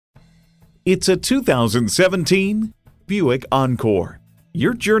It's a 2017 Buick Encore.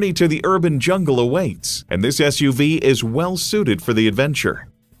 Your journey to the urban jungle awaits, and this SUV is well suited for the adventure.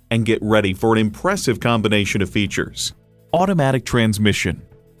 And get ready for an impressive combination of features: automatic transmission,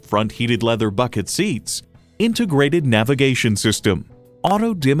 front heated leather bucket seats, integrated navigation system,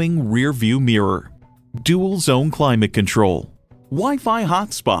 auto-dimming rear view mirror, dual zone climate control, Wi-Fi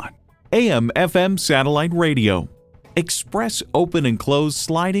hotspot, AM/FM satellite radio, express open and close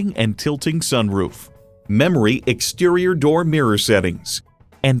sliding and tilting sunroof, memory exterior door mirror settings,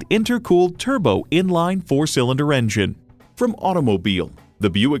 and intercooled turbo inline 4-cylinder engine. From automobile, the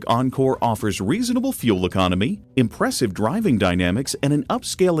Buick Encore offers reasonable fuel economy, impressive driving dynamics, and an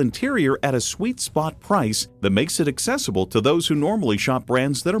upscale interior at a sweet spot price that makes it accessible to those who normally shop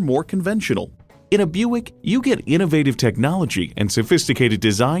brands that are more conventional. In a Buick, you get innovative technology and sophisticated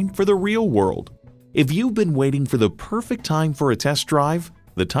design for the real world. If you've been waiting for the perfect time for a test drive,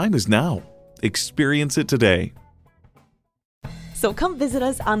 the time is now. Experience it today. So come visit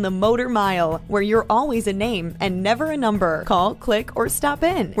us on the Motor Mile, where you're always a name and never a number. Call, click, or stop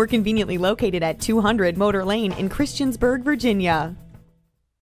in. We're conveniently located at 200 Motor Lane in Christiansburg, Virginia.